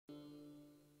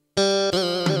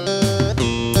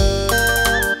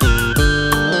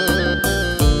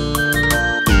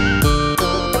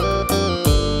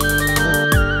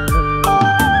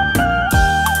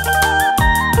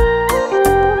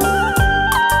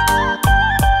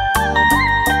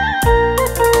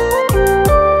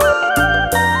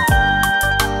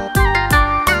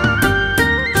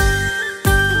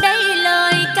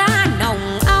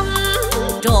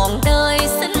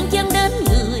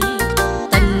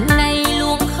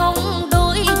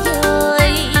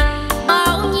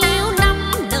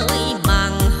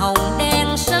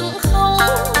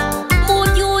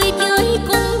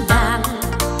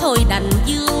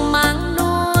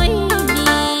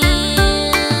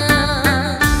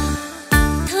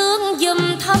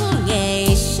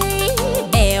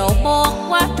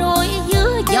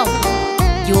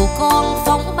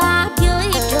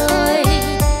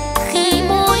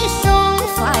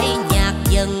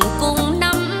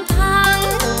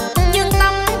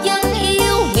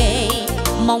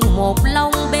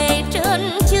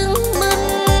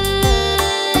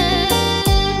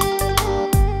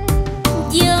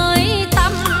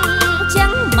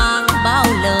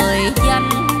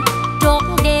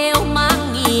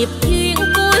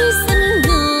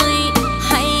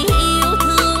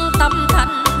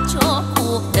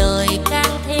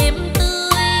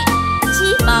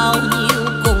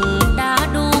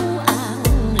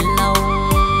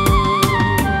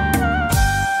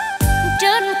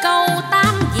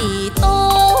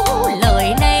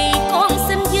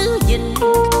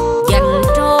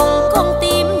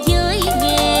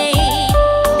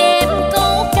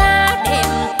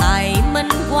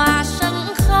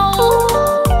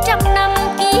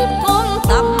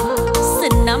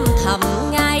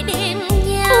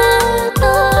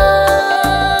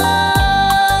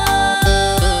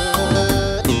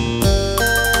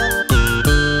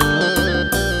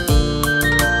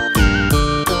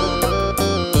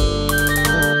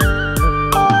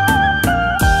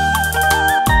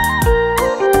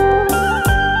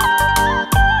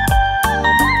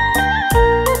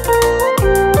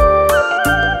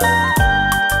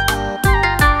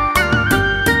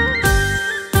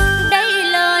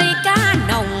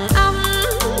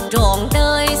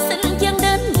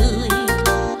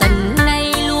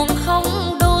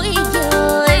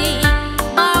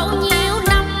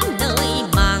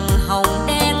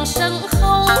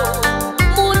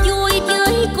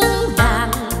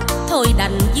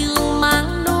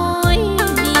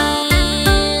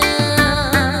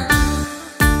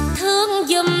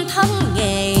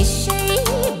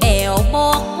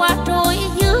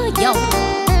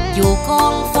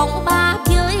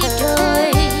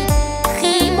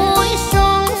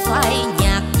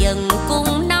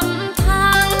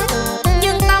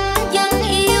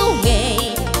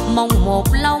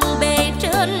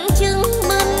chứng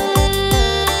minh.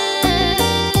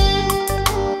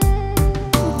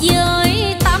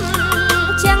 Với tâm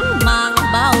trắng màng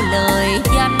bao lời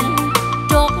danh,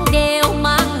 trót đeo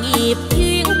mang nghiệp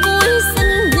duyên cuối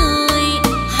sinh người.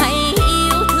 Hãy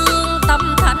yêu thương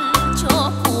tâm thành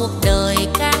cho cuộc đời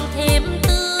càng thêm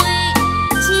tươi.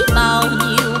 Chỉ bao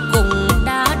nhiêu cùng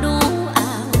đã đủ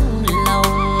an lòng.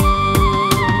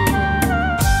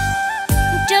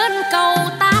 Trên cầu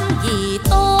tam vì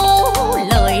tô,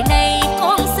 lời này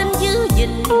con xin giữ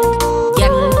gìn,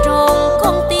 dành tròn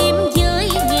con tim với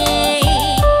nghề.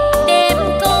 Đem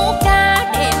câu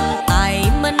ca đem tài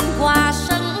mình qua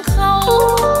sân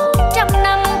khấu. Trăm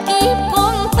năm kiếp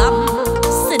con Tâm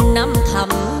xin âm thầm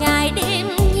ngay